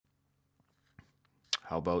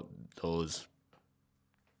How about those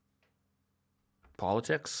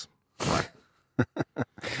politics? I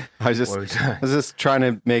was just trying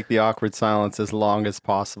to make the awkward silence as long as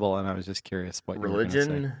possible, and I was just curious what you were going to say.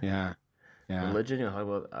 Religion? Yeah. Religion? How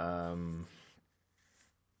about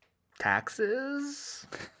taxes?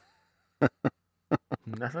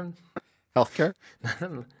 Nothing? Healthcare?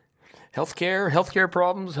 Nothing. Healthcare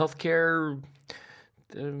problems, healthcare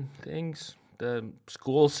things, the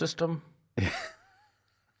school system.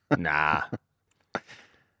 Nah.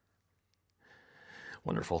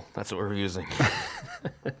 Wonderful. That's what we're using.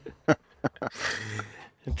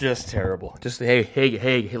 Just terrible. Just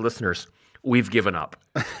hey, listeners, we've given up.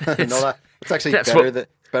 It's actually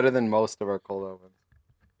better than most of our cold opens.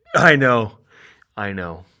 I know.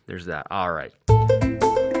 There's that. All right.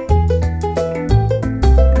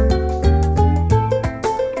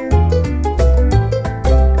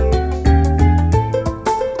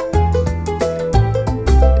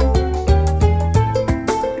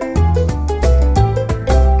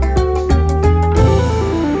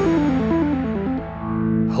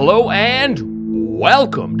 Hello and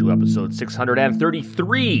welcome to episode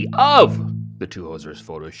 633 of the Two Hosers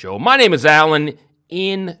Photo Show. My name is Alan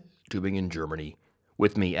in Tübingen, Germany.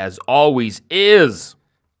 With me, as always, is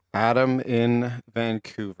Adam in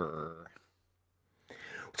Vancouver.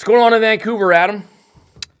 What's going on in Vancouver, Adam?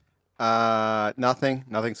 Nothing.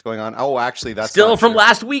 Nothing's going on. Oh, actually, that's still not from true.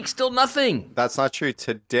 last week. Still nothing. That's not true.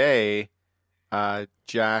 Today,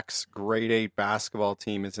 Jack's grade 8 basketball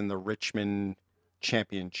team is in the Richmond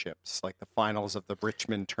Championships, like the finals of the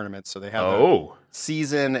Richmond tournament. So they have a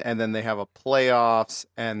season, and then they have a playoffs,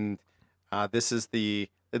 and this is the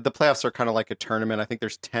playoffs are kind of like a tournament. I think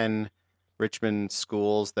there's 10 Richmond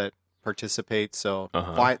schools that participate. So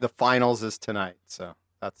the finals is tonight. So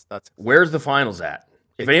that's Where's the finals at?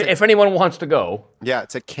 If anyone wants to go,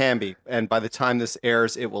 it's at Canby, and by the time this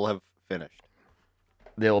airs, it will have finished.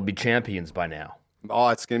 They'll be champions by now. Oh,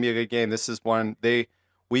 it's going to be a good game. This is one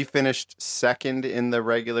we finished second in the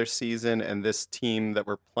regular season, and this team that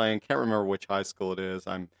we're playing, can't remember which high school it is.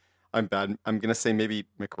 I'm bad. I'm going to say maybe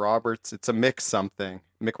McRoberts. It's a mix something.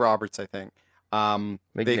 McRoberts, I think.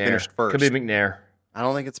 They finished first. Could be McNair. I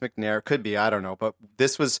don't think it's McNair. Could be. I don't know. But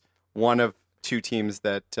this was one of two teams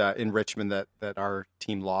that in Richmond that our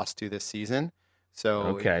team lost to this season.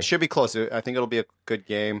 So It should be close. I think it'll be a good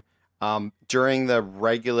game. During the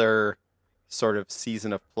regular sort of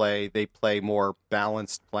season of play, they play more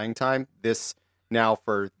balanced playing time. This now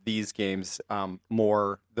for these games,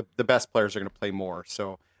 more the best players are going to play more.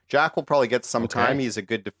 So Jack will probably get some time. He's a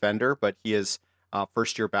good defender, but he is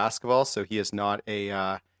first year basketball, so he is not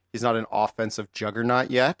he's not an offensive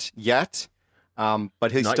juggernaut yet.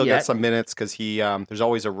 But he'll still get some minutes because he there's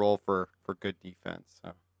always a role for good defense.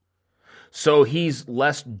 So he's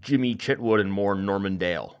less Jimmy Chitwood and more Norman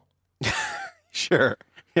Dale. Sure.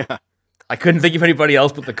 Yeah. I couldn't think of anybody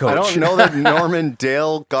else but the coach. I don't know that Norman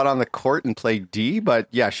Dale got on the court and played D, but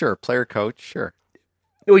yeah, sure. Player coach, sure.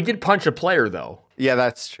 No, he did punch a player, though. Yeah,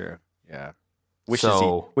 that's true. Yeah.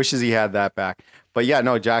 Wishes he had that back. But yeah,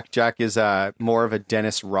 no, Jack is more of a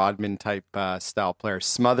Dennis Rodman type style player,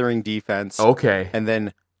 smothering defense. Okay. And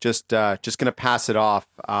then just going to pass it off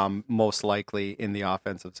most likely in the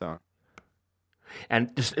offensive zone.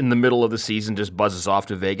 And just in the middle of the season, just buzzes off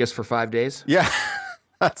to Vegas for 5 days? Yeah.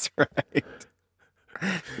 That's right.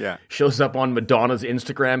 Yeah. Shows up on Madonna's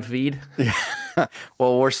Instagram feed. Yeah.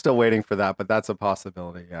 Well, we're still waiting for that, but that's a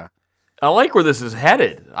possibility. Yeah. I like where this is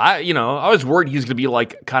headed. I was worried he was going to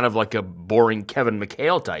be kind of like a boring Kevin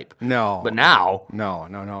McHale type. No. But now. No.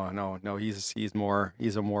 He's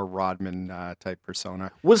a more Rodman type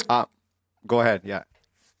persona. Go ahead. Yeah.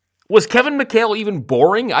 Was Kevin McHale even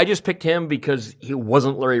boring? I just picked him because he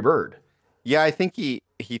wasn't Larry Bird. Yeah, I think he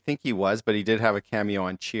was, but he did have a cameo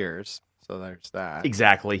on Cheers, so there's that.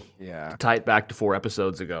 Exactly. Yeah. To tie it back to 4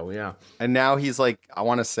 episodes ago, yeah. And now he's I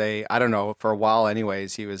want to say, I don't know, for a while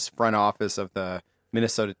anyways, he was front office of the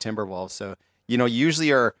Minnesota Timberwolves. So, usually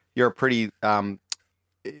you're a pretty,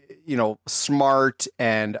 smart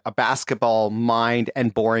and a basketball mind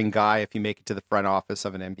and boring guy if you make it to the front office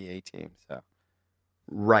of an NBA team. So.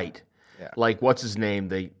 Right. Yeah. What's his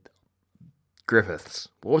name? Griffiths.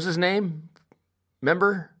 What was his name?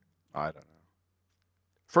 Remember? I don't know.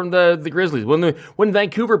 From the Grizzlies. When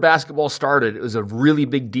Vancouver basketball started, it was a really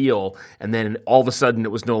big deal, and then all of a sudden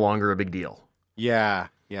it was no longer a big deal. Yeah,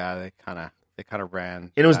 they kind of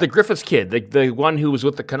ran. And it was the Griffiths kid, the one who was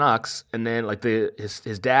with the Canucks, and then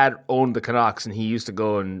his dad owned the Canucks, and he used to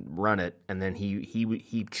go and run it, and then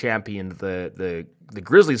he championed the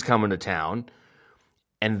Grizzlies coming to town,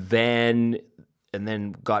 and then and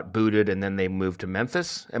then got booted, and then they moved to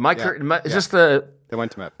Memphis. Is this They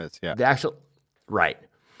went to Memphis, yeah. The actual right.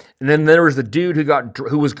 And then there was the dude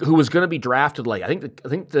who was going to be drafted. Like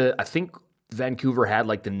I think Vancouver had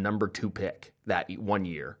like the number 2 pick that one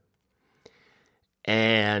year,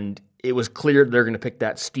 and it was clear they're going to pick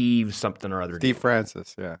that Steve something or other. Steve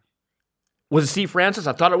Francis, yeah. Was it Steve Francis?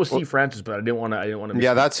 I thought it was Steve Francis, but I didn't want to.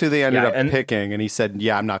 Yeah, that's who they ended up picking, and he said,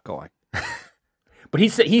 "Yeah, I'm not going." But he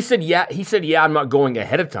said, "Yeah, I'm not going"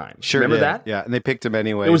 ahead of time. Sure, remember that? Yeah, and they picked him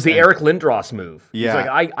anyway. It was the Eric Lindros move.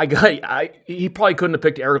 Yeah, he's like, he probably couldn't have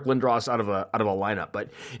picked Eric Lindros out of a lineup, but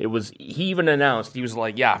it was. He even announced, he was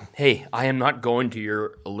like, "Yeah, hey, I am not going to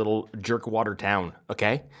your little jerkwater town."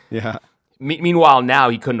 Okay. Yeah. Meanwhile, now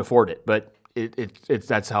he couldn't afford it, but it's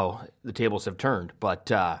that's how the tables have turned. But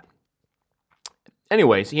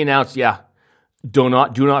anyways, he announced, "Yeah, do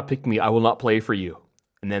not pick me. I will not play for you."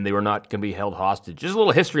 And then they were not going to be held hostage. Just a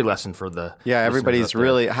little history lesson for the everybody's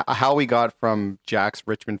really how we got from Jack's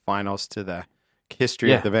Richmond finals to the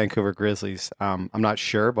history of the Vancouver Grizzlies. I'm not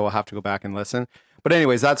sure, but we'll have to go back and listen. But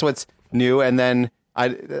anyways, that's what's new. And then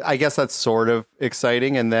I guess that's sort of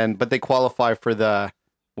exciting. And then but they qualify for the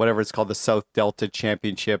whatever it's called, the South Delta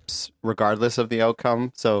Championships, regardless of the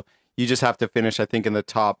outcome. So you just have to finish, I think, in the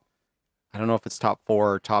top. I don't know if it's top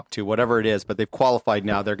 4 or top 2, whatever it is, but they've qualified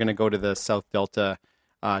now. They're going to go to the South Delta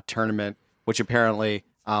tournament, which apparently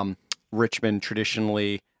Richmond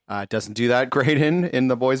traditionally doesn't do that great in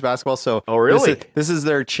the boys basketball. So this is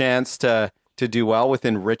their chance to do well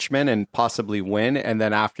within Richmond and possibly win. And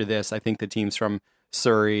then after this, I think the teams from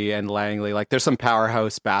Surrey and Langley, like there's some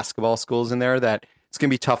powerhouse basketball schools in there that it's going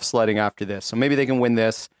to be tough sledding after this. So maybe they can win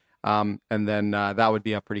this. And then that would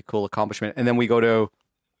be a pretty cool accomplishment. And then we go to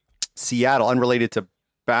Seattle, unrelated to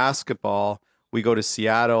basketball. We go to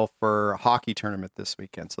Seattle for a hockey tournament this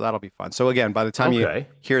weekend, so that'll be fun. So again, by the time you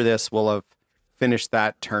hear this, we'll have finished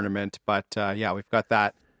that tournament. But we've got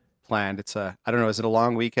that planned. It's I don't know, is it a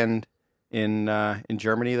long weekend in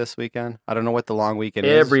Germany this weekend? I don't know what the long weekend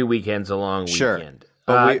is. Every weekend's a long weekend.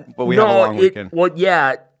 But we have a long weekend. Well,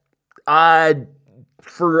 yeah.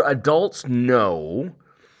 For adults, no.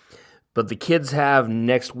 But the kids have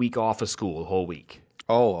next week off of school, the whole week.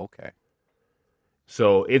 Oh, okay.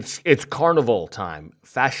 So it's carnival time,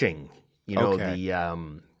 Fasching, the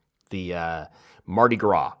Mardi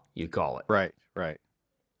Gras, you call it. Right.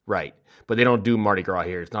 But they don't do Mardi Gras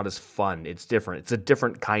here. It's not as fun. It's different. It's a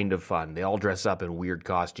different kind of fun. They all dress up in weird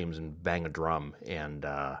costumes and bang a drum. And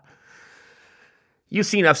you've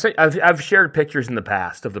seen, I've shared pictures in the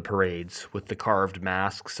past of the parades with the carved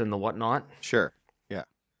masks and the whatnot. Sure. Yeah.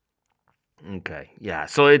 Okay. Yeah.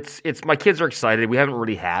 So it's my kids are excited. We haven't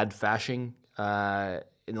really had Fasching.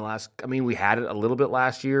 In the last, we had it a little bit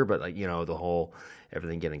last year, but the whole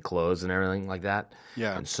everything getting closed and everything like that.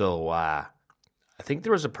 Yeah. And so I think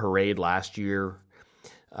there was a parade last year.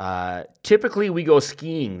 Typically we go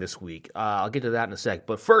skiing this week. I'll get to that in a sec.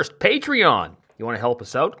 But first, Patreon. You want to help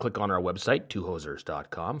us out? Click on our website,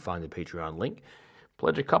 twohosers.com. Find the Patreon link.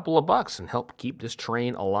 Pledge a couple of bucks and help keep this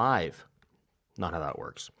train alive. Not how that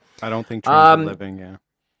works. I don't think trains are living, yeah.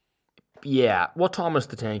 Yeah. Well, Thomas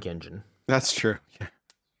the Tank Engine. That's true.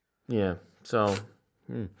 Yeah. So,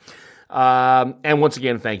 and once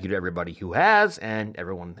again, thank you to everybody who has, and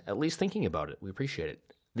everyone at least thinking about it. We appreciate it.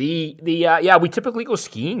 We typically go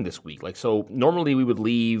skiing this week. Like, so normally we would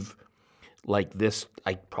leave like this,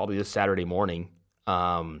 probably this Saturday morning.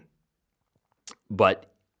 But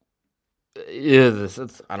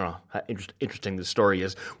it's, I don't know how interesting this story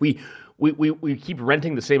is. We keep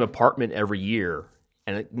renting the same apartment every year.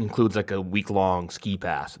 And it includes like a week-long ski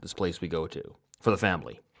pass at this place we go to for the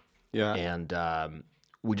family. Yeah. And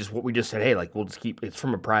we just said, hey, like we'll just keep. It's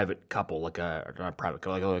from a private couple, like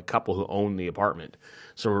a couple who own the apartment.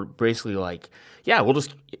 So we're basically like, yeah, we'll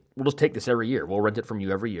just take this every year. We'll rent it from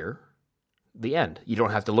you every year. The end. You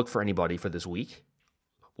don't have to look for anybody for this week.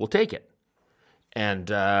 We'll take it. And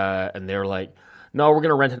they're like, no, we're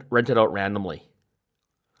gonna rent it out randomly.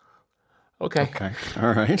 Okay.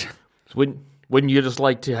 All right. So wouldn't you just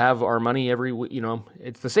like to have our money every week?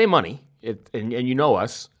 It's the same money, and you know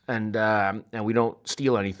us, and we don't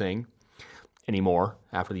steal anything anymore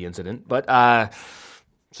after the incident. But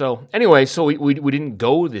so anyway, so we didn't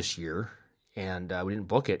go this year, and we didn't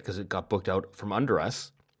book it because it got booked out from under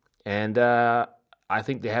us, and I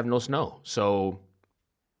think they have no snow, so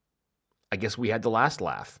I guess we had the last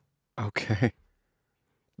laugh. Okay.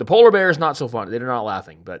 The polar bear is not so fun; they're not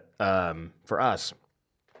laughing, but for us.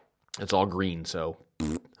 It's all green, so.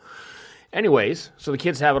 Anyways, so the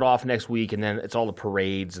kids have it off next week, and then it's all the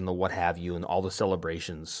parades and the what have you, and all the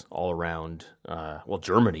celebrations all around,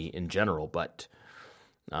 Germany in general. But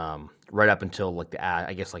right up until like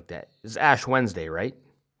I guess like that. It's Ash Wednesday, right?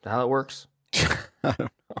 Is that how it works? I don't know.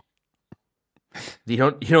 You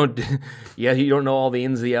don't know all the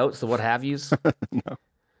ins and the outs, the what have yous? No.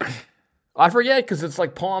 I forget because it's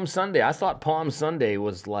like Palm Sunday. I thought Palm Sunday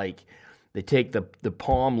was like they take the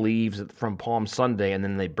palm leaves from Palm Sunday and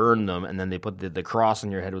then they burn them and then they put the cross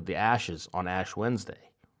on your head with the ashes on Ash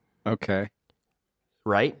Wednesday. Okay.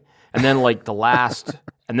 Right? And then like the last,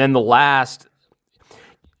 and this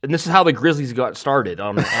is how the Grizzlies got started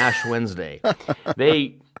on Ash Wednesday.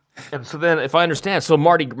 And so then if I understand, so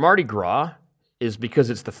Mardi Gras is because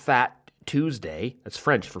it's the Fat Tuesday. That's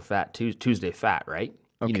French for Fat Tuesday, fat, right?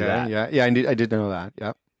 Okay. Yeah. I did know that.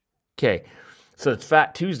 Yep. Okay. So it's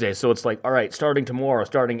Fat Tuesday. So it's like, all right, starting tomorrow,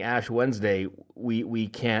 starting Ash Wednesday, we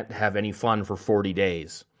can't have any fun for 40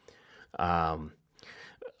 days,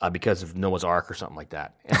 because of Noah's Ark or something like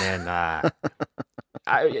that. And then,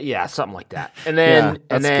 something like that. And then,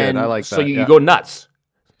 good. I like so that. you go nuts.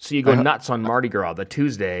 So you go nuts on Mardi Gras. The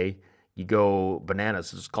Tuesday, you go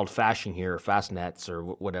bananas. It's called fashing here, or fastnets, or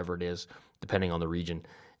whatever it is, depending on the region.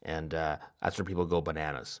 And that's where people go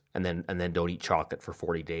bananas, and then don't eat chocolate for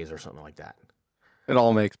 40 days or something like that. It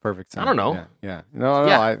all makes perfect sense. I don't know. Yeah. No.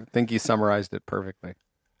 I think you summarized it perfectly.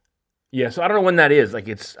 Yeah. So I don't know when that is. Like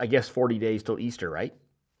it's, I guess, 40 days till Easter, right?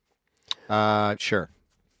 Sure.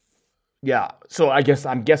 Yeah. So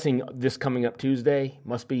I'm guessing this coming up Tuesday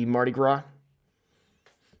must be Mardi Gras.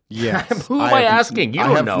 Yes. Who am I asking? You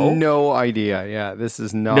don't know. I have no idea. Yeah. This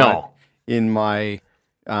is not in my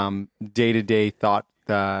day-to-day thought.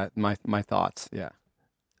 My thoughts. Yeah.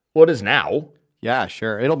 Well, it is now. Yeah,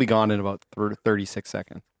 sure. It'll be gone in about 36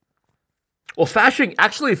 seconds. Well, fashing,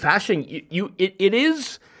 it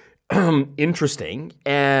is interesting,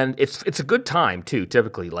 and it's a good time too.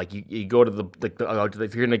 Typically, like you go to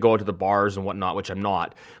if you're going to go to the bars and whatnot, which I'm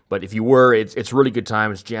not, but if you were, it's a really good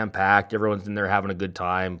time. It's jam packed. Everyone's in there having a good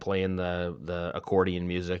time, playing the accordion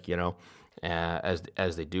music, as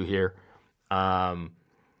they do here. And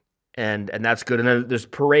that's good. And then there's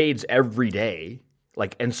parades every day.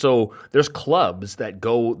 And so there's clubs that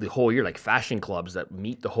go the whole year, like fashion clubs that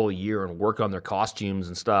meet the whole year and work on their costumes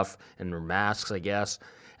and stuff and their masks, I guess.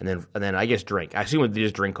 And then I guess drink. I assume they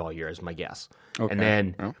just drink all year is my guess. Okay.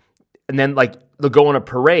 And then like they'll go on a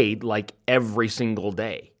parade like every single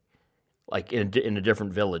day, like in a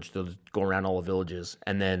different village. They'll go around all the villages.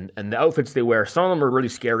 And the outfits they wear, some of them are really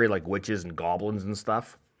scary, like witches and goblins and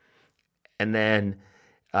stuff. And then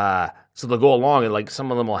so they'll go along and like some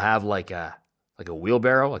of them will have like a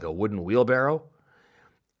wheelbarrow, like a wooden wheelbarrow,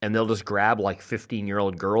 and they'll just grab like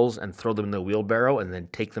 15-year-old girls and throw them in the wheelbarrow and then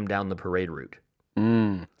take them down the parade route.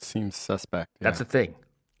 Seems suspect. Yeah. That's a thing.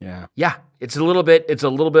 Yeah. Yeah. It's a lot of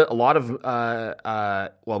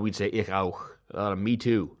we'd say a lot of Me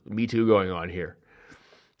Too going on here.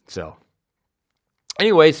 So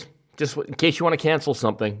anyways, just in case you want to cancel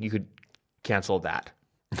something, you could cancel that.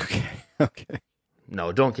 Okay.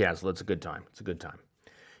 No, don't cancel. It's a good time.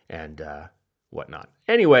 And whatnot.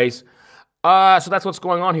 Anyways, so that's what's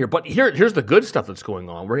going on here. But here's the good stuff that's going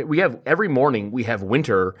on. We have every morning we have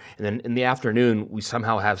winter, and then in the afternoon we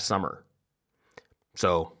somehow have summer.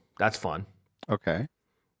 So that's fun. Okay.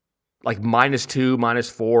 Like -2,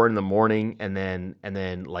 -4 in the morning, and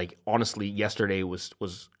then like honestly, yesterday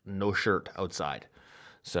was no shirt outside.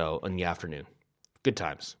 So in the afternoon, good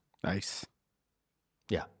times. Nice.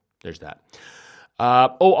 Yeah, there's that.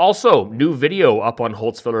 Also, new video up on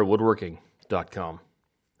holtzfellerwoodworking.com.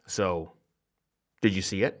 So, did you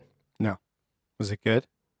see it? No. Was it good?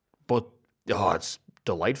 But it's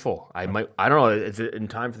delightful. I don't know. Is it in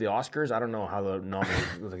time for the Oscars? I don't know how the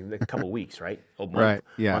nomination. Like a couple of weeks, right? Right.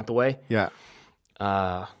 Yeah. Month away. Yeah.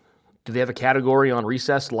 Do they have a category on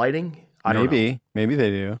recessed lighting? I don't know. Maybe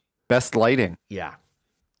they do. Best lighting. Yeah.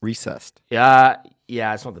 Recessed. Yeah.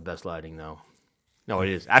 It's not the best lighting though. No, it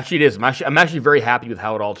is. Actually, it is. I'm actually very happy with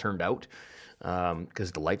how it all turned out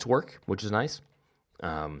because the lights work, which is nice.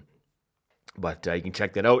 But you can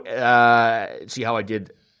check that out. See how I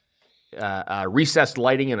did recessed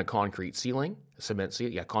lighting in a concrete ceiling,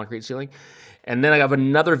 concrete ceiling. And then I have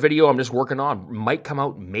another video I'm just working on. Might come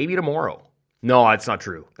out maybe tomorrow. No, it's not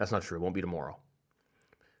true. That's not true. It won't be tomorrow.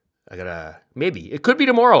 Maybe. It could be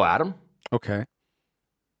tomorrow, Adam. Okay.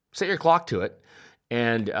 Set your clock to it.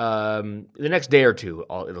 And the next day or two,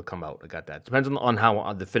 it'll come out. I got that. Depends on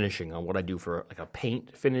how the finishing, on what I do for like a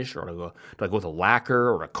paint finish, or do I go with a lacquer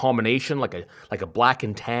or a combination, like a black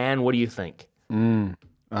and tan? What do you think?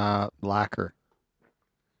 Lacquer.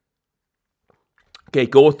 Okay,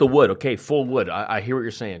 go with the wood. Okay, full wood. I hear what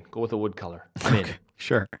you're saying. Go with the wood color. I'm in.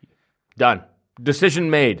 Sure. Done. Decision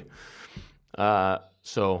made.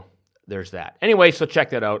 So there's that. Anyway, so check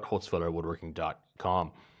that out,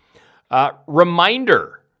 holtzfellerwoodworking.com.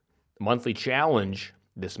 Reminder, the monthly challenge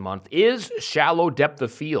this month is Shallow Depth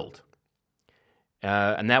of Field.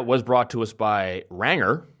 And that was brought to us by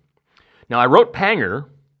Ranger. Now, I wrote Panger,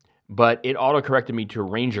 but it auto-corrected me to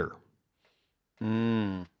Ranger.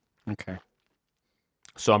 Okay.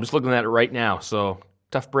 So I'm just looking at it right now. So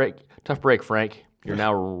tough break, Frank. You're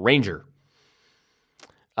now Ranger.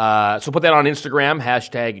 So put that on Instagram,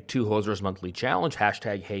 hashtag 2Hosers Monthly Challenge,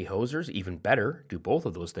 hashtag Hey Hosers, even better, do both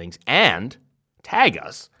of those things, and tag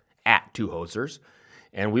us at 2Hosers,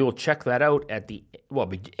 and we will check that out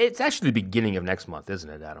it's actually the beginning of next month, isn't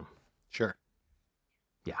it, Adam? Sure.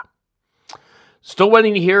 Yeah. Still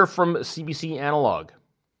waiting to hear from CBC Analog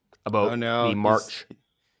about the March.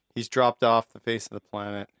 He's dropped off the face of the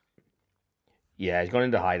planet. Yeah, he's gone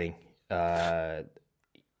into hiding. Yeah.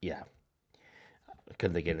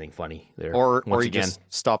 Couldn't think of anything funny there. Or he just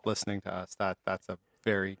stopped listening to us. That's a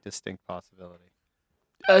very distinct possibility.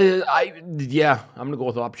 I'm gonna go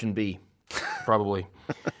with option B, probably.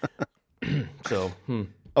 So,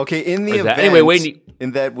 okay. In the event,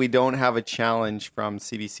 in that we don't have a challenge from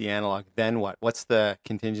CBC Analog, then what? What's the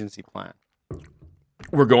contingency plan?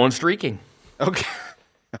 We're going streaking. Okay.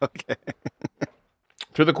 Okay.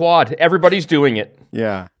 To the quad. Everybody's doing it.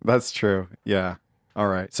 Yeah, that's true. Yeah. All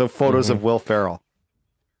right. So photos of Will Ferrell.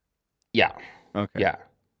 Yeah. Okay. Yeah.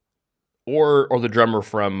 Or the drummer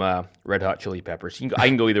from Red Hot Chili Peppers. I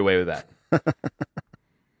can go either way with that.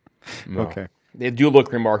 No. Okay. They do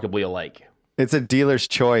look remarkably alike. It's a dealer's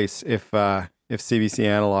choice if CBC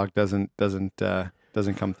Analog doesn't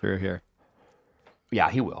come through here. Yeah,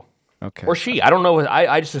 he will. Okay. Or she. I don't know.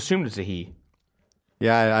 I just assumed it's a he.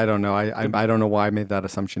 Yeah, I don't know. I don't know why I made that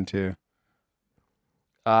assumption too.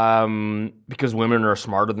 Because women are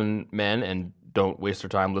smarter than men and don't waste their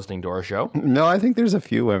time listening to our show. No, I think there's a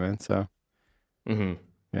few women. So,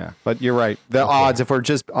 yeah, but you're right. The odds, if we're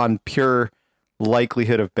just on pure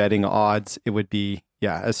likelihood of betting odds, it would be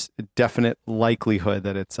a definite likelihood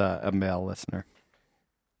that it's a male listener.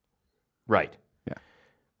 Right. Yeah.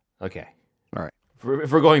 Okay. All right.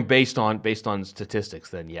 If we're going based on statistics,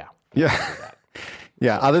 then yeah. Yeah.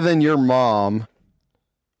 Yeah. Other than your mom.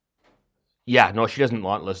 Yeah. No, she doesn't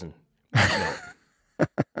listen. No.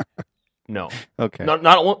 No. Okay.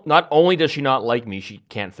 Not only does she not like me, she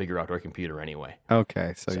can't figure out her computer anyway.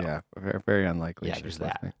 Okay. So yeah, very unlikely. Yeah, there's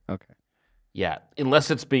that. Listening. Okay. Yeah, unless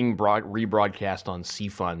it's being rebroadcast on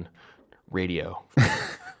CFun Radio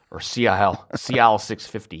or CIL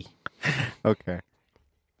 650. Okay.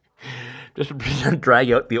 Just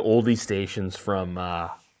drag out the oldie stations from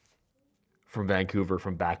Vancouver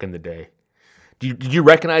from back in the day. Did you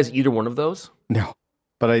recognize either one of those? No,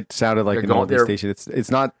 but it sounded like an oldie station.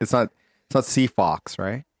 It's not CFox,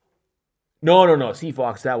 right? No.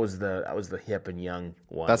 CFox, that was the hip and young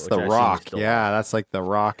one. That's the rock. Yeah, that's like the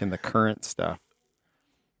rock and the current stuff.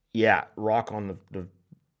 Yeah, rock on the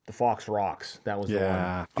Fox Rocks. That was the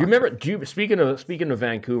one. Do you remember? Speaking of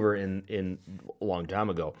Vancouver in a long time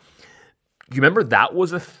ago, do you remember that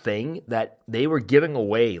was a thing that they were giving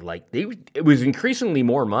away? Like it was increasingly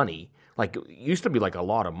more money. Like it used to be like a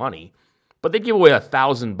lot of money, but they'd give away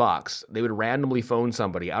 $1,000. They would randomly phone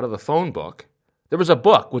somebody out of the phone book. There was a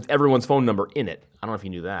book with everyone's phone number in it. I don't know if you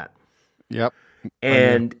knew that. Yep.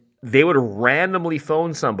 And they would randomly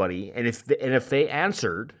phone somebody, and if they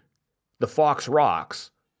answered the Fox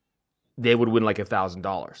Rocks, they would win like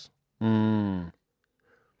 $1,000.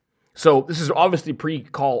 So this is obviously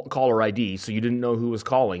pre-caller ID, so you didn't know who was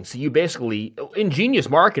calling. So you basically, ingenious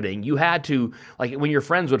marketing, you had to, like when your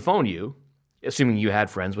friends would phone you, assuming you had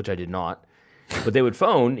friends, which I did not, but they would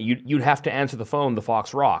phone, you'd have to answer the phone, the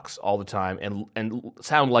Fox Rocks, all the time, and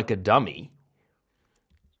sound like a dummy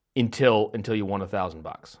until you won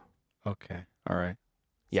 $1,000. Okay, all right.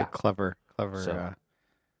 Yeah, clever. So,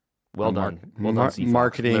 well done. Well done,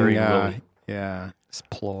 marketing. It's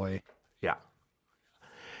ploy. Yeah.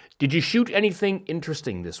 Did you shoot anything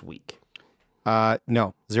interesting this week?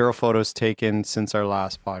 No, 0 photos taken since our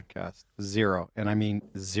last podcast. 0, and I mean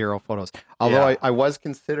 0 photos. Although I was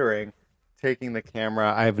considering taking the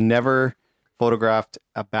camera. I've never photographed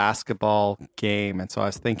a basketball game, and so I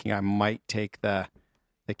was thinking I might take the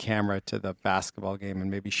camera to the basketball game and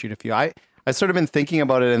maybe shoot a few. I sort of been thinking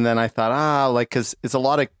about it, and then I thought, because it's a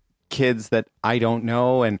lot of kids that I don't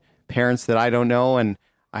know and parents that I don't know, and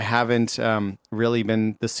I haven't really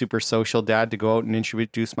been the super social dad to go out and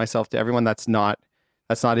introduce myself to everyone. That's not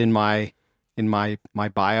in my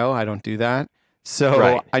bio. I don't do that. So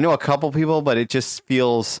right. I know a couple people, but it just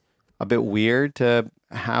feels a bit weird to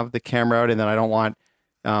have the camera out, and then I don't want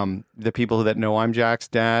the people that know I'm Jack's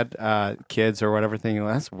dad, kids or whatever, thinking,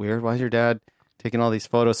 well, that's weird. Why is your dad taking all these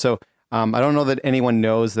photos? So I don't know that anyone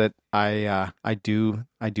knows that I do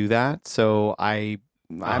that. So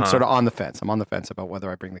I'm sort of on the fence. I'm on the fence about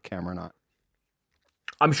whether I bring the camera or not.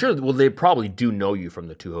 I'm sure, well, they probably do know you from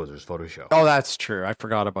the Two Hosers photo show. Oh, that's true. I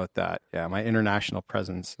forgot about that. Yeah, my international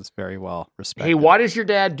presence is very well respected. Hey, why does your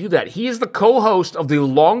dad do that? He is the co-host of the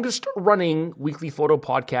longest-running weekly photo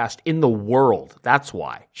podcast in the world. That's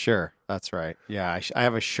why. Sure, that's right. Yeah, I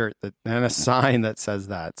have a shirt and a sign that says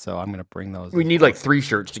that, so I'm going to bring those. We need like 3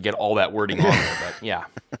 shirts to get all that wording on there, but yeah.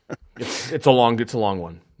 It's a long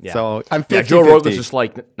one. Yeah. So I'm 50-50. Yeah, Joe Rogan's just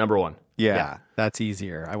like number one. Yeah, that's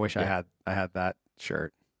easier. I wish I had that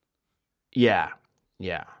shirt. Yeah.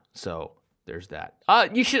 So there's that.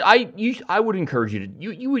 You should. I would encourage you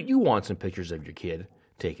to. You want some pictures of your kid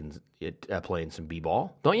playing some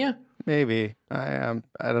b-ball, don't you? Maybe. I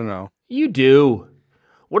don't know. You do.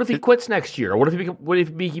 What if he quits next year? Or what if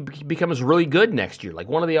he becomes really good next year? Like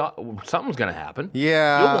something's going to happen.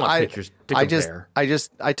 Yeah, you'll want pictures to compare.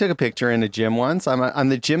 I took a picture in a gym once. I'm on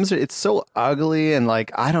the gyms. It's so ugly and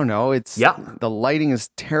like I don't know. The lighting is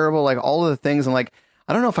terrible. Like all of the things. And like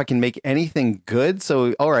I don't know if I can make anything good.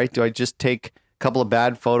 So all right, do I just take a couple of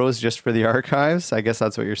bad photos just for the archives? I guess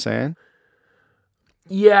that's what you're saying.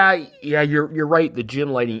 Yeah, you're right. The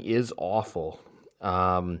gym lighting is awful.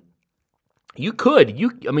 You could.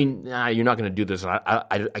 I mean, you're not going to do this.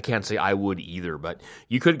 I can't say I would either, but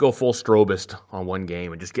you could go full strobist on one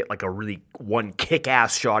game and just get like a really one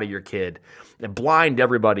kick-ass shot of your kid and blind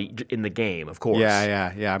everybody in the game, of course.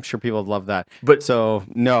 Yeah. I'm sure people would love that. But so,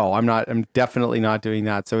 no, I'm not. I'm definitely not doing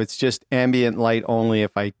that. So it's just ambient light only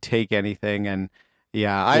if I take anything. And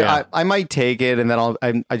I might take it and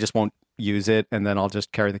then I just won't use it and then I'll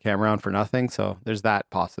just carry the camera around for nothing. So there's that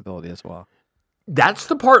possibility as well. That's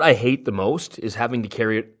the part I hate the most is having to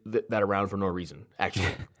carry that around for no reason. Actually,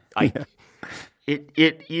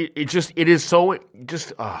 it is so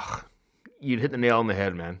you'd hit the nail on the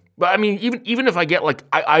head, man. But I mean, even if I get like,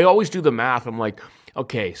 I always do the math. I'm like,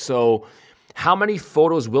 okay, so how many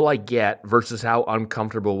photos will I get versus how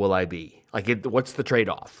uncomfortable will I be? Like, what's the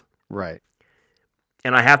trade-off? Right.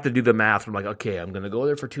 And I have to do the math. I'm like, okay, I'm going to go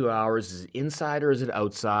there for 2 hours. Is it inside or is it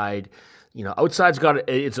outside? You know, outside's got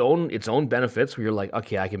its own benefits where you're like,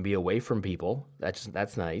 okay, I can be away from people.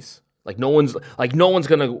 That's nice. Like no one's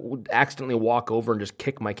gonna accidentally walk over and just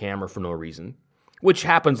kick my camera for no reason, which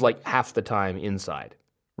happens like half the time inside.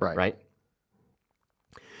 Right.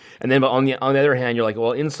 And then on the other hand, you're like,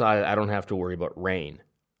 well, inside I don't have to worry about rain.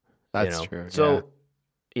 That's true. So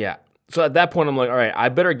yeah. So at that point, I'm like, all right,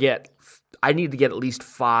 I need to get at least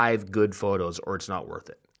 5 good photos, or it's not worth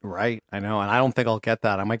it. Right. I know, and I don't think I'll get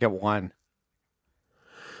that. I might get 1.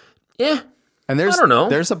 Yeah. And I don't know.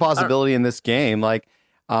 There's a possibility in this game, like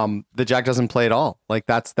the Jack doesn't play at all. Like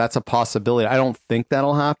that's a possibility. I don't think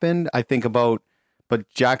that'll happen. But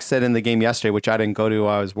Jack said in the game yesterday, which I didn't go to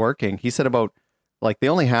while I was working, he said about like they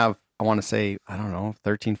only have, I want to say, I don't know,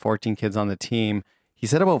 13, 14 kids on the team. He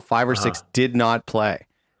said about 5 or 6 did not play.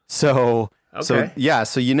 So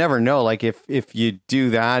so you never know. Like if you do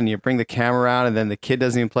that and you bring the camera out and then the kid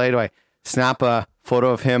doesn't even play, do I snap a photo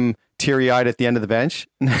of him teary-eyed at the end of the bench?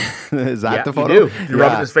 Is that the photo? You do. You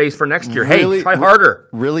rub his face for next year. Really, hey, try harder.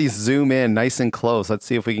 Really zoom in nice and close. Let's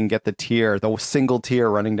see if we can get the single tear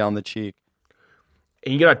running down the cheek.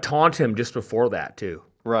 And you got to taunt him just before that too.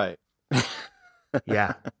 Right.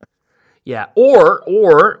 Yeah. Yeah.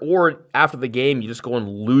 Or after the game, you just go and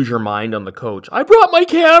lose your mind on the coach. I brought my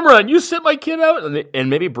camera and you sent my kid out and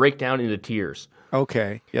maybe break down into tears.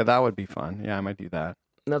 Okay. Yeah, that would be fun. Yeah, I might do that.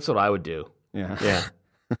 That's what I would do. Yeah. Yeah.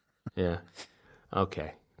 Yeah.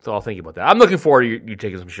 Okay. So I'll think about that. I'm looking forward to you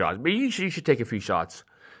taking some shots. But you should take a few shots.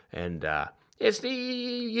 And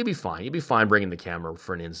you'll be fine. You'll be fine bringing the camera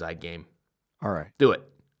for an inside game. All right. Do it.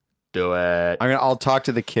 I'll talk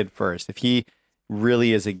to the kid first. If he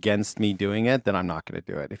really is against me doing it, then I'm not going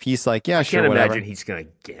to do it. If he's like, yeah, sure, whatever. I can't imagine he's going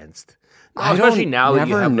to against. Especially now that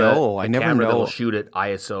you have a camera that'll shoot at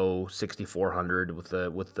ISO 6400 with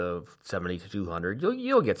the 70-200.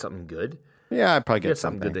 You'll get something good. Yeah, I'd probably get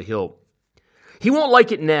something good that he won't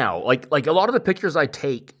like it now. Like a lot of the pictures I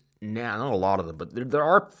take now, not a lot of them, but there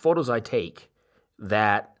are photos I take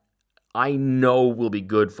that I know will be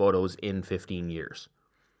good photos in 15 years.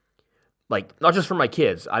 Like, not just for my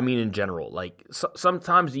kids, I mean in general. Like,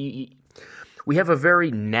 sometimes we have a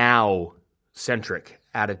very now-centric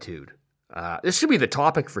attitude. This should be the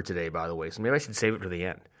topic for today, by the way, so maybe I should save it for the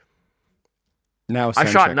end.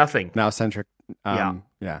 Now-centric. I shot nothing. Now-centric.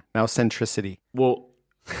 Yeah. Now-centricity. Well,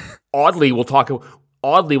 oddly, we'll talk.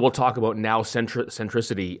 Oddly, we'll talk about now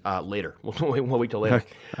centricity later. We'll wait till later.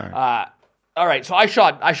 All right. So I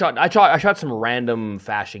shot some random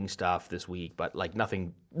fashing stuff this week, but like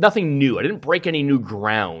nothing new. I didn't break any new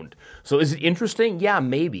ground. So is it interesting? Yeah,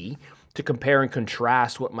 maybe, to compare and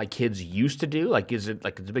contrast what my kids used to do. Like, is it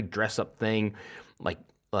like it's a big dress up thing? Like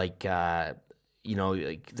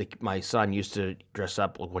my son used to dress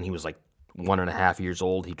up when he was like 1.5 years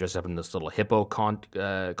old. He dressed up in this little hippo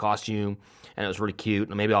costume, and it was really cute.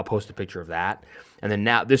 And maybe I'll post a picture of that. And then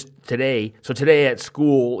today at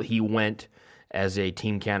school, he went as a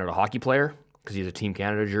Team Canada hockey player because he has a Team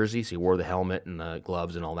Canada jersey. So he wore the helmet and the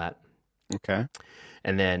gloves and all that. Okay.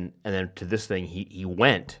 And then to this thing, he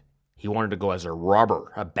wanted to go as a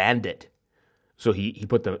robber, a bandit. So he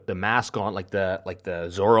put the mask on, like the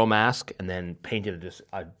Zorro mask, and then painted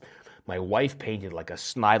my wife painted like a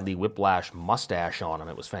Snidely Whiplash mustache on him.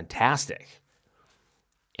 It was fantastic.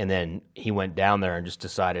 And then he went down there and just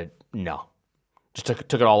decided, no. Just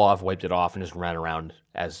took it all off, wiped it off, and just ran around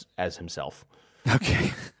as himself.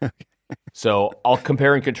 Okay. So I'll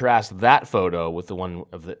compare and contrast that photo with the one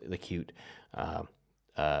of the cute,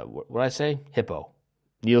 what did I say? Hippo.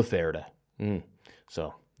 Neil Ferda.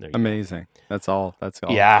 So there you Amazing. Go. That's all.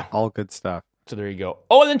 Yeah. All good stuff. So there you go.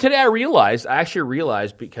 Oh, and then today I actually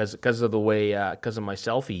realized because of the way, because of my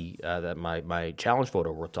selfie, that my challenge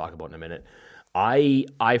photo we'll talk about in a minute,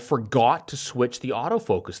 I forgot to switch the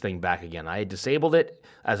autofocus thing back again. I had disabled it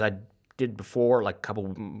as I did before, like a couple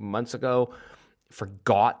months ago.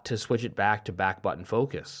 Forgot to switch it back to back button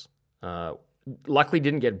focus. Luckily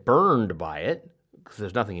didn't get burned by it because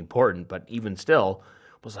there's nothing important, but even still,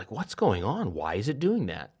 was like, what's going on? Why is it doing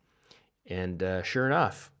that? And sure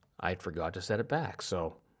enough, I forgot to set it back.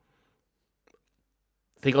 So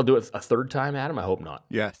think I'll do it a third time, Adam? I hope not.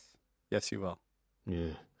 Yes, you will.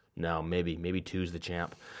 Yeah. No, maybe 2's the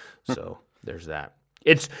champ. So there's that.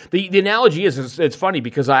 It's the analogy is it's funny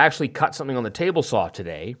because I actually cut something on the table saw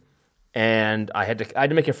today, and I had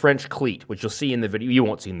to make a French cleat, which you'll see in the video. You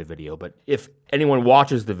won't see in the video, but if anyone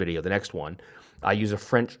watches the video, the next one, I use a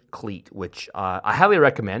French cleat, which I highly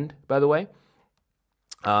recommend, by the way.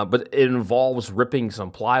 But it involves ripping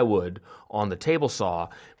some plywood on the table saw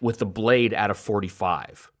with the blade at a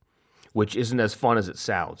 45, which isn't as fun as it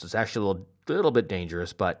sounds. It's actually a little bit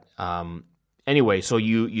dangerous, but anyway, so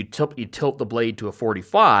you tilt the blade to a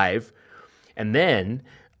 45, and then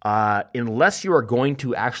unless you are going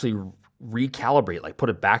to actually recalibrate, like put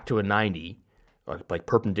it back to a 90, or like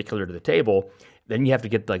perpendicular to the table, then you have to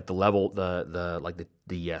get like the level,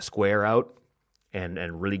 the square out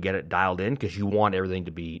and really get it dialed in because you want everything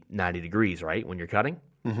to be 90 degrees, right, when you're cutting.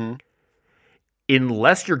 Mm-hmm.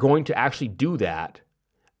 Unless you're going to actually do that,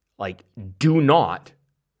 like do not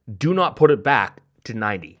put it back to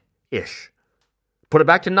 90-ish. Put it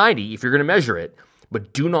back to 90 if you're going to measure it,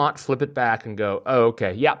 but do not flip it back and go, oh,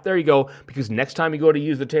 okay, yeah, there you go, because next time you go to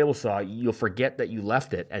use the table saw, you'll forget that you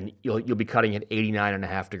left it, and you'll be cutting at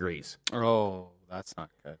 89.5 degrees. Oh, that's not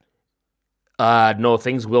good. No,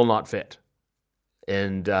 things will not fit.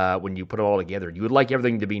 And when you put it all together, you would like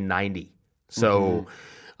everything to be 90. So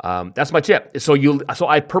that's my tip. So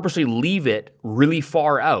I purposely leave it really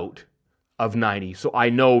far out of 90, so I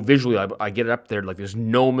know visually I get it up there like there's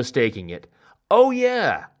no mistaking it. Oh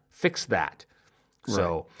yeah, fix that. Right.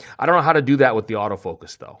 So I don't know how to do that with the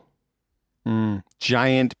autofocus though.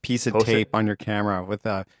 Giant piece of tape on your camera with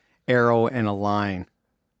a arrow and a line.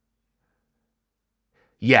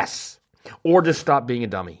 Yes, or just stop being a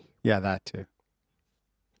dummy. Yeah, that too.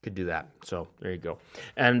 Could do that. So there you go.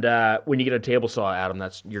 And when you get a table saw, Adam,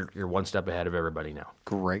 that's you're one step ahead of everybody now.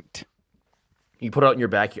 Great. You put it out in your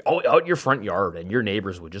backyard, out in your front yard, and your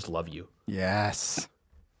neighbors would just love you. Yes.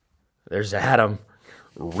 There's Adam,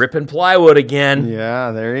 ripping plywood again. Yeah,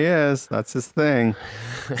 there he is. That's his thing.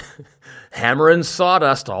 Hammering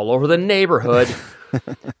sawdust all over the neighborhood.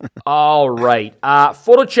 All right.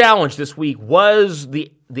 Photo challenge this week was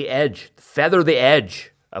the edge. Feather the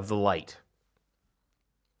edge of the light.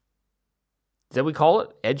 Is that what we call it?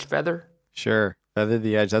 Edge feather? Sure. Feather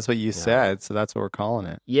the edge. That's what you said, so that's what we're calling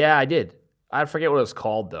it. Yeah, I did. I forget what it's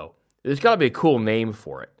called, though. There's got to be a cool name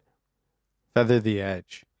for it. Feather the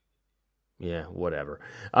edge. Yeah, whatever.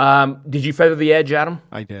 Did you feather the edge, Adam?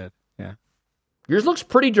 I did, yeah. Yours looks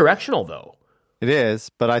pretty directional, though. It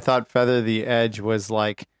is, but I thought feather the edge was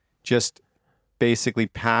like just basically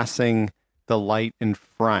passing the light in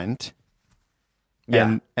front.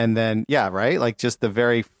 Yeah. And then, yeah, right? Like just the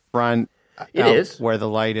very front. It is. Where the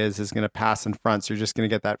light is going to pass in front. So you're just going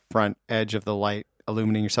to get that front edge of the light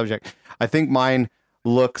illuminating your subject. I think mine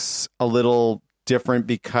looks a little different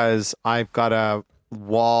because I've got a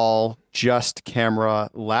wall just camera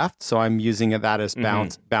left, so I'm using that as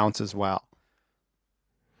bounce as well.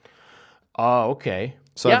 Oh, okay.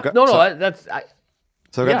 So yeah, I've got, no, so,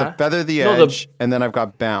 So I've got the feather the edge, and then I've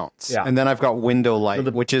got bounce, and then I've got window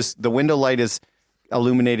light, which is the window light is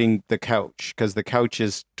illuminating the couch because the couch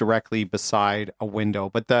is directly beside a window,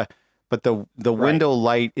 but the window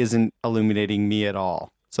light isn't illuminating me at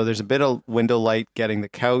all. So there's a bit of window light getting the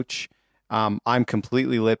couch. I'm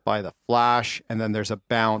completely lit by the flash, and then there's a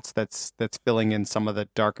bounce that's filling in some of the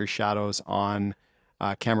darker shadows on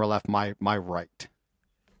camera left, my right.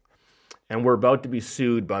 And we're about to be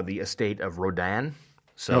sued by the estate of Rodin.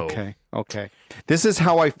 So okay. This is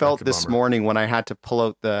how I felt this morning when I had to pull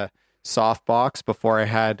out the softbox before I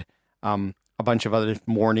had a bunch of other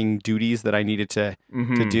morning duties that I needed to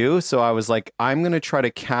do. So I was like, I'm going to try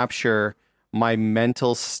to capture my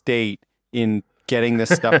mental state in getting this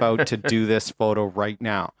stuff out to do this photo right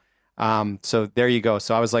now. So there you go.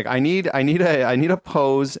 So I was like, I need a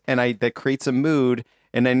pose that creates a mood,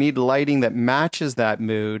 and I need lighting that matches that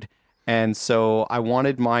mood. And so I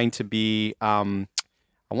wanted mine to be, I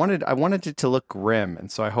wanted it to look grim.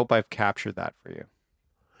 And so I hope I've captured that for you.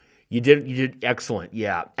 You did excellent.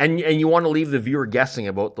 Yeah. And you want to leave the viewer guessing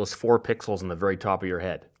about those 4 pixels in the very top of your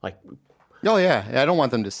head. Like, oh yeah. I don't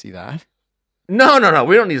want them to see that. No.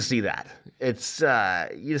 We don't need to see that. It's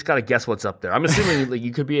you just got to guess what's up there. I'm assuming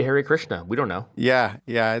you could be a Hare Krishna. We don't know. Yeah.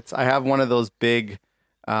 I have one of those big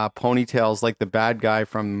ponytails like the bad guy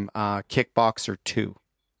from Kickboxer 2.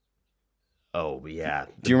 Oh yeah.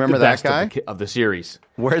 Do you remember that guy of the series?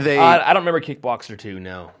 Where they? I don't remember Kickboxer 2.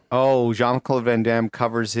 No. Oh, Jean-Claude Van Damme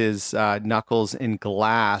covers his knuckles in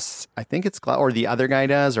glass. I think it's glass, or the other guy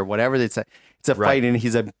does, or whatever. It's a fight, and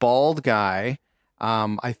he's a bald guy.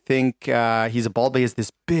 I think he's a bald, but he has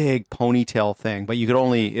this big ponytail thing. But it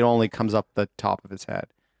only comes up the top of his head.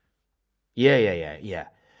 Yeah.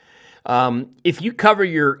 If you cover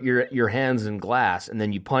your hands in glass and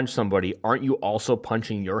then you punch somebody, aren't you also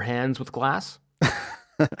punching your hands with glass?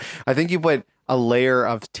 I think you put a layer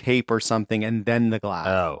of tape or something and then the glass.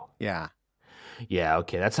 Oh. Yeah. Yeah,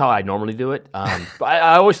 okay. That's how I normally do it. But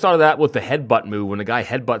I always thought of that with the headbutt move. When a guy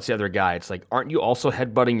headbutts the other guy, it's like, aren't you also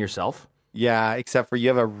headbutting yourself? Yeah, except for you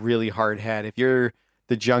have a really hard head. If you're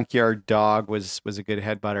the Junkyard Dog was a good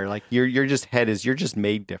headbutter. Like you're just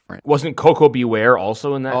made different. Wasn't Coco Beware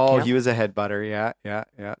also in that? Oh, camp? He was a headbutter. Yeah,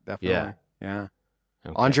 definitely. Yeah.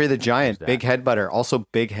 Okay. Andre the Giant, big headbutter, also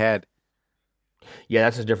big head. Yeah,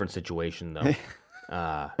 that's a different situation though.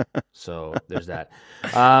 So there's that.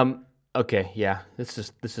 Okay, yeah, this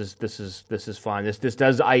is fine. This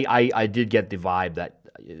does. I did get the vibe that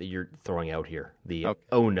you're throwing out here.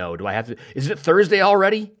 Oh no, do I have to? Is it Thursday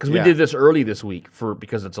already? Because we did this early this week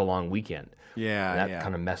because it's a long weekend. Yeah, that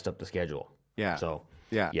kind of messed up the schedule. Yeah. So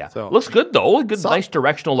yeah. So looks good though. Good, nice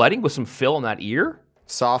directional lighting with some fill in that ear.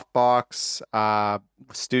 Softbox,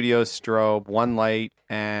 studio strobe, one light,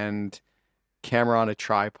 and camera on a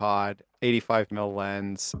tripod. 85mm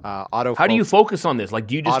lens, auto. How do you focus on this? Like,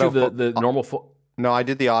 do you just do the normal? No, I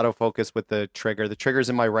did the autofocus with the trigger. The trigger's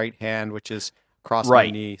in my right hand, which is across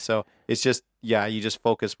my knee. So it's just you just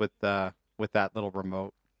focus with that little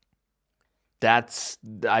remote.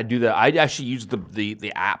 I do that. I actually use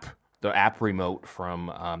the app remote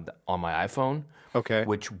from on my iPhone. Okay,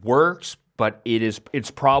 which works, but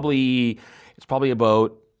it's probably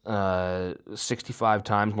about 65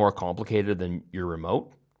 times more complicated than your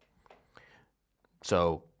remote.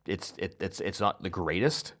 So it's not the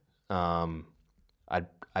greatest. I'm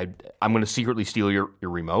going to secretly steal your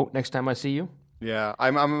remote next time I see you. Yeah,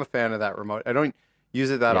 I'm a fan of that remote. I don't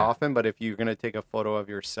use it that often, but if you're going to take a photo of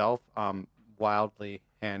yourself, wildly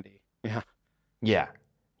handy. Yeah.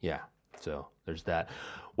 So there's that.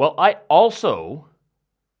 Well, I also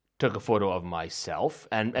took a photo of myself,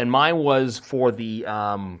 and mine was for the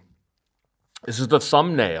this is the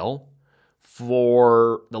thumbnail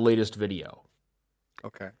for the latest video.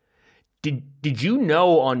 Okay. Did you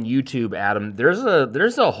know on YouTube, Adam,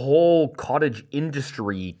 there's a whole cottage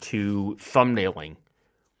industry to thumbnailing.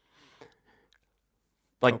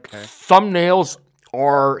 Like thumbnails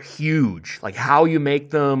are huge. Like how you make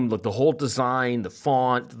them, like the whole design, the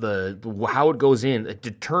font, the how it goes in, it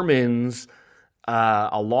determines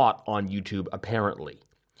a lot on YouTube apparently.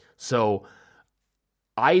 So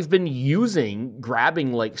I've been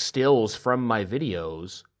grabbing like stills from my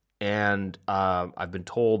videos. And I've been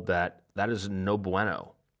told that is no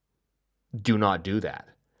bueno. Do not do that.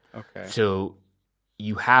 Okay. So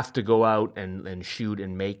you have to go out and shoot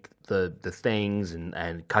and make the things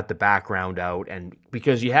and cut the background out. And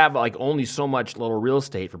because you have like only so much little real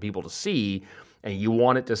estate for people to see, and you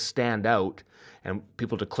want it to stand out and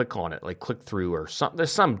people to click on it, like click through or something.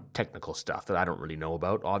 There's some technical stuff that I don't really know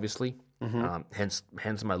about, obviously. Hence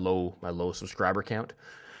my low subscriber count.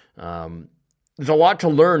 There's a lot to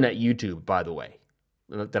learn at YouTube, by the way,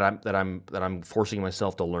 that I'm forcing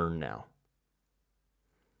myself to learn now.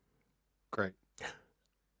 Great.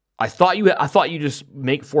 I thought you just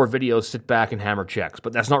make 4 videos, sit back, and hammer checks,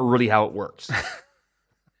 but that's not really how it works.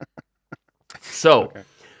 So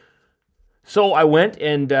I went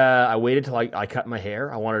and I waited till I cut my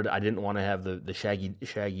hair. I didn't want to have the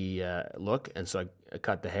shaggy look, and so I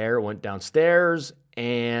cut the hair, went downstairs,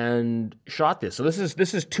 and shot this. So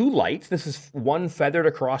this is 2 lights. This is one feathered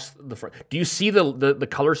across the front. Do you see the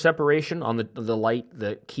color separation on the light,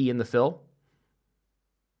 the key and the fill?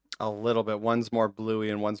 A little bit. One's more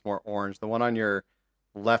bluey and one's more orange. The one on your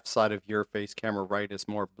left side of your face camera right is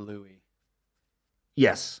more bluey.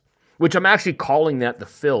 Yes. Which I'm actually calling that the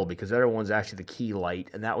fill because that one's actually the key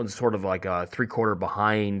light, and that one's sort of like a 3/4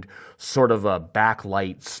 behind, sort of a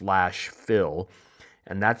backlight / fill,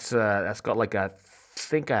 and that's got like a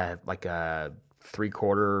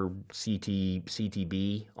 3/4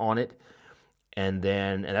 CTB on it, and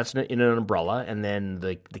that's in an umbrella, and then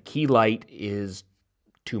the key light is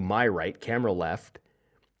to my right, camera left,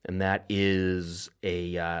 and that is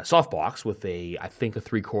a softbox with I think a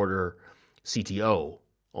 3/4 CTO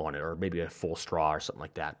on it, or maybe a full straw or something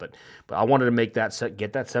like that. But I wanted to make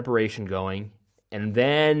get that separation going, and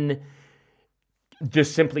then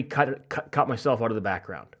just simply cut myself out of the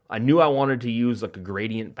background. I knew I wanted to use like a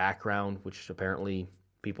gradient background, which apparently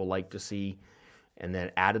people like to see, and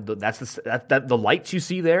then added the lights you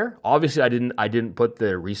see there. Obviously, I didn't put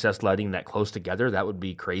the recessed lighting that close together. That would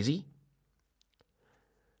be crazy.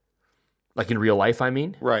 Like in real life, I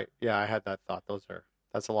mean. Right. Yeah, I had that thought.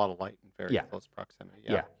 That's a lot of light in very close proximity.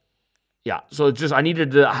 Yeah. So it's just I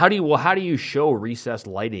needed to. How do you show recessed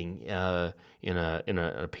lighting in an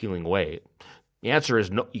appealing way? The answer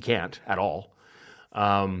is no. You can't at all.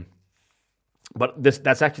 But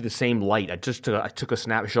that's actually the same light. I took a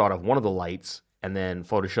snapshot of one of the lights and then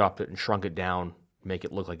photoshopped it and shrunk it down, make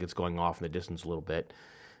it look like it's going off in the distance a little bit.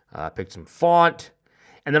 Picked some font.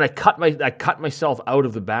 And then I cut myself out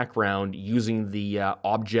of the background using the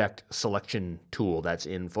object selection tool that's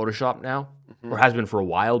in Photoshop now, or has been for a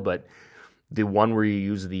while. But the one where you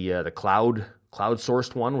use the cloud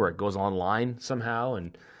sourced one, where it goes online somehow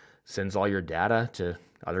and sends all your data to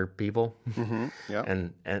other people,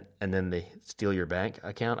 and then they steal your bank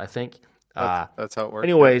account. I think that's how it works.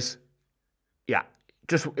 Anyways, yeah,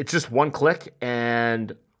 it's just one click,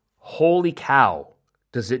 and holy cow!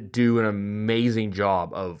 Does it do an amazing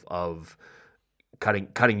job of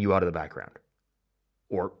cutting you out of the background,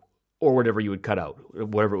 or whatever you would cut out,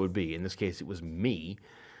 whatever it would be. In this case, it was me.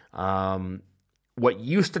 What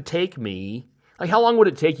used to take me, like, how long would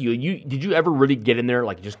it take you? Did you ever really get in there,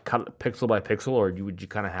 like, just cut it pixel by pixel, or would you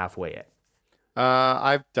kind of halfway it?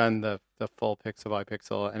 I've done the full pixel by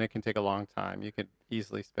pixel, and it can take a long time. You could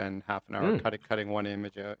easily spend half an hour cutting one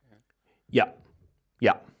image out. Yeah.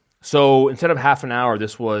 So instead of half an hour,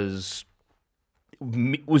 this was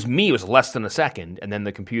me. It was less than a second, and then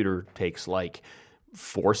the computer takes like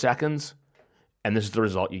 4 seconds, and this is the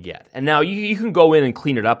result you get. And now you can go in and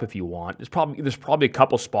clean it up if you want. There's probably a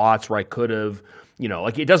couple spots where I could have,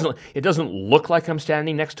 like it doesn't look like I'm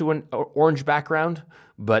standing next to an orange background,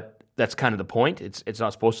 but that's kind of the point. It's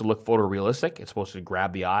not supposed to look photorealistic. It's supposed to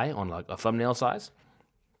grab the eye on like a thumbnail size.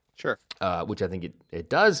 Sure. Which I think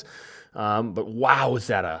it does. But wow, is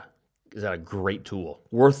that a great tool?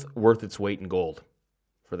 Worth its weight in gold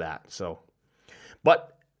for that. So,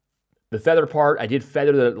 but the feather part, I did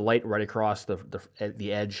feather the light right across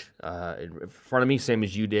the edge in front of me, same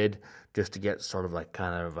as you did, just to get sort of like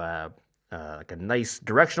kind of like a nice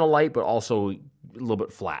directional light, but also a little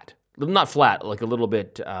bit flat. Not flat, like a little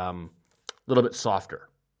bit softer.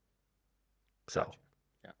 So, gotcha.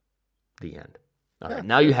 Yeah. The end. All right,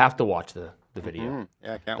 now you have to watch the video. Mm-hmm.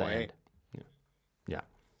 Yeah, I can't wait. Yeah,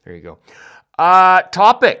 there you go.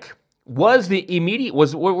 Topic was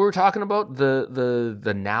what we were talking about,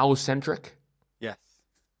 the now centric. Yes.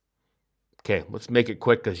 Okay, let's make it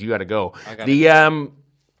quick because you got to go. Do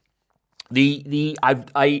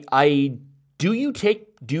you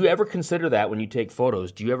ever consider that when you take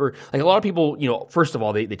photos? Do you ever, like, a lot of people, first of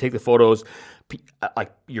all, they take the photos,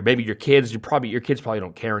 like your kids, your kids probably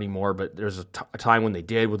don't care anymore, but there's a time when they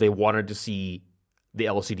did, where they wanted to see the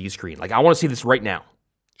LCD screen. Like, I want to see this right now,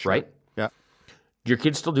 sure. Right? Yeah. Do your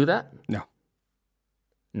kids still do that? No.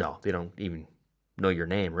 No, they don't even know your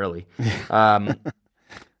name, really. But,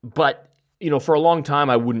 for a long time,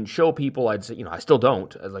 I wouldn't show people. I'd say, I still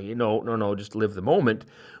don't. I was like, no, just live the moment.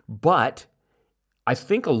 But I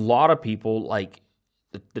think a lot of people like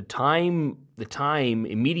the time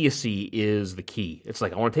immediacy is the key. It's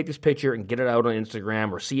like, I want to take this picture and get it out on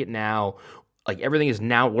Instagram or see it now. Like, everything is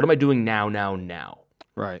now. What am I doing now?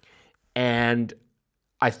 Right. And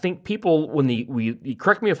I think people, when you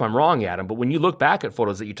correct me if I'm wrong, Adam, but when you look back at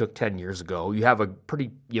photos that you took 10 years ago, you have a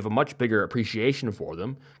much bigger appreciation for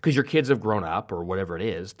them because your kids have grown up or whatever it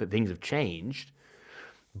is, that things have changed.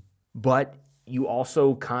 But you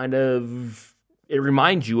also it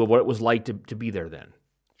reminds you of what it was like to be there then.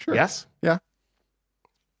 Sure. Yes? Yeah.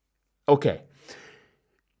 Okay.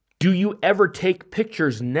 Do you ever take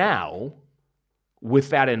pictures now with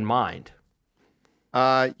that in mind?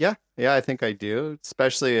 Yeah, I think I do,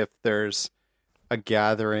 especially if there's a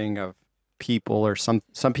gathering of people or some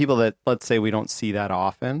people that, let's say, we don't see that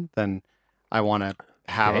often, then I want to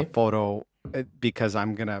have a photo because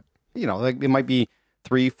I'm going to, like, it might be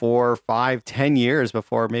 3, 4, 5, 10 years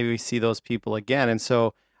before maybe we see those people again. And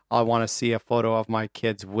so I want to see a photo of my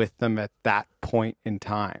kids with them at that point in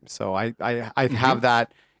time. So I have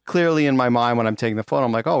that clearly in my mind when I'm taking the photo.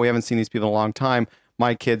 I'm like, oh, we haven't seen these people in a long time.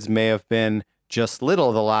 My kids may have been just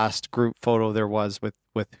little the last group photo there was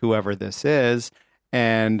with whoever this is.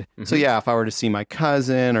 And so, yeah, if I were to see my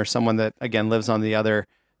cousin or someone that, again, lives on the other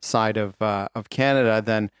side of Canada,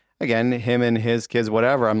 then, again, him and his kids,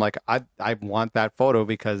 whatever, I'm like, I want that photo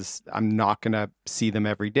because I'm not going to see them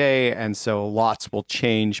every day. And so lots will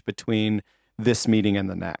change between this meeting and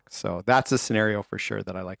the next. So that's a scenario for sure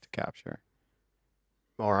that I like to capture.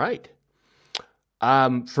 All right.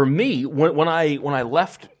 For me, when I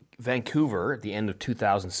left Vancouver at the end of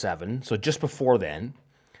 2007, so just before then,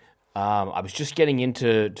 I was just getting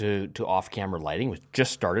into off-camera lighting, was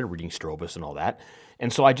just started reading Strobus and all that.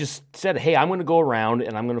 And so I just said, hey, I'm going to go around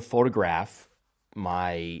and I'm going to photograph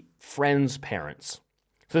my friends' parents.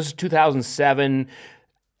 So this is 2007.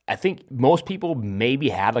 I think most people maybe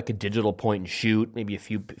had like a digital point and shoot, maybe a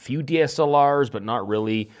few DSLRs, but not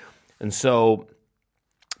really. And so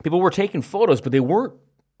people were taking photos, but they weren't.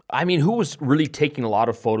 I mean, who was really taking a lot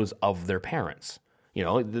of photos of their parents?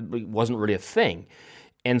 It wasn't really a thing.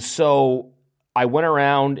 And so I went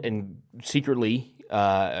around and secretly,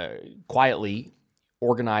 quietly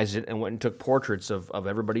organized it and went and took portraits of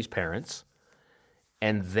everybody's parents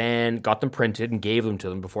and then got them printed and gave them to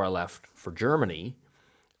them before I left for Germany.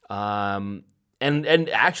 And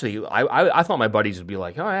actually, I thought my buddies would be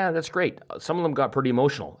like, oh, yeah, that's great. Some of them got pretty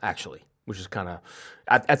emotional, actually, which is kind of,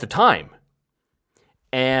 at the time.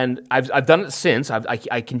 And I've done it since.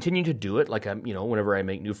 I continue to do it, like whenever I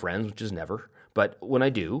make new friends, which is never. But when I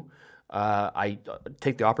do, I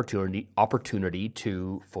take the opportunity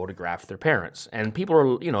to photograph their parents. And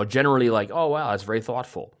people are, generally like, oh, wow, that's very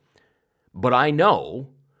thoughtful. But I know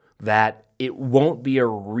that it won't be a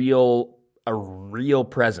real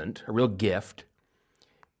present, a real gift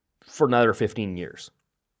for another 15 years.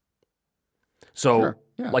 So, sure.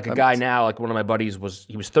 Yeah, like a guy now, like one of my buddies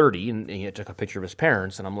he was 30 and he took a picture of his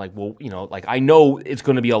parents. And I'm like, well, like I know it's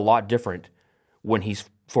going to be a lot different when he's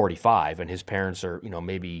 45 and his parents are,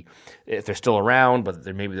 maybe if they're still around, but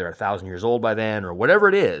maybe they're 1,000 years old by then or whatever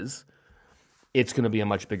it is, it's going to be a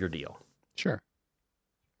much bigger deal. Sure.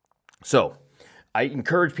 So I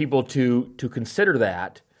encourage people to consider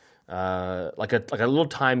that like a little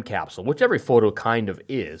time capsule, which every photo kind of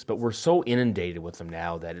is, but we're so inundated with them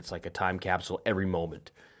now that it's like a time capsule every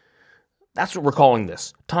moment. That's what we're calling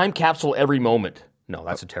this. Time capsule every moment. No,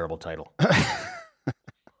 that's a terrible title.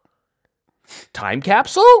 Time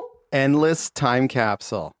capsule? Endless time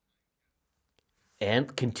capsule.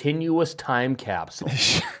 And continuous time capsule.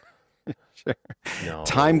 Sure. No.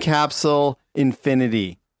 Time capsule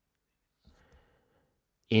infinity.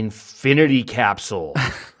 Infinity capsule.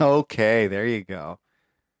 Okay, there you go.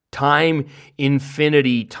 Time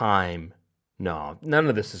infinity time. No, none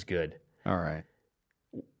of this is good. All right.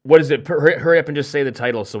 What is it? Hurry up and just say the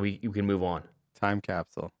title so you can move on. Time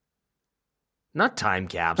capsule. Not time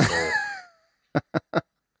capsule.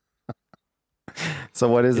 So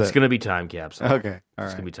what is it? It's going to be time capsule. Okay. All right.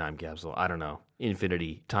 It's going to be time capsule. I don't know.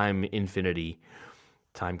 Infinity. Time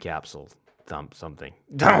capsule. Something.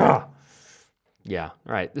 Yeah.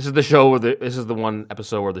 All right. This is the show this is the one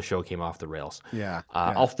episode where the show came off the rails. Yeah.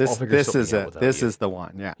 I'll figure this is out it. This is the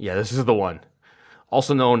one. Yeah. Yeah. This is the one.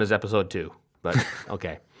 Also known as episode 2. But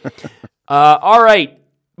okay. All right.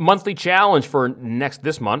 Monthly challenge for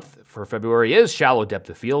this month for February is shallow depth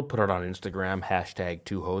of field. Put it on Instagram.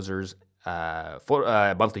 #2hosers.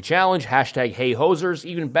 Monthly challenge. #HeyHosers.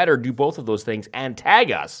 Even better, do both of those things and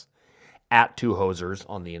tag us at 2hosers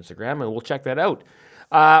on the Instagram, and we'll check that out.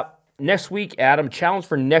 Next week, Adam, challenge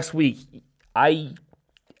for next week. There's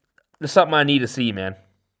something I need to see, man.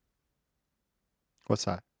 What's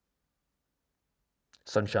that?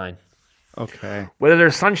 Sunshine. Okay. Whether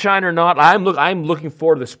there's sunshine or not, I'm looking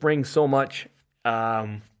forward to the spring so much.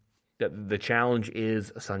 The challenge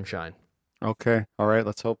is sunshine. Okay. All right.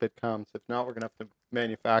 Let's hope it comes. If not, we're going to have to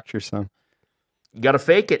manufacture some. You got to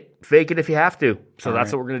fake it. Fake it if you have to. So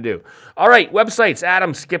that's what we're going to do. All right. Websites.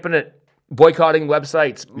 Adam, skipping it. Boycotting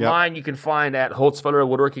websites. Yep. Mine you can find at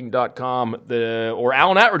holtzfellerwoodworking.com or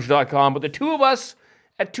alanatridge.com. But the two of us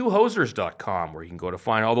at twohosers.com, where you can go to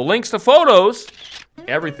find all the links to photos,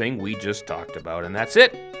 everything we just talked about. And that's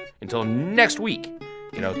it. Until next week,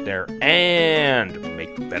 get out there and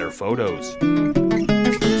make better photos.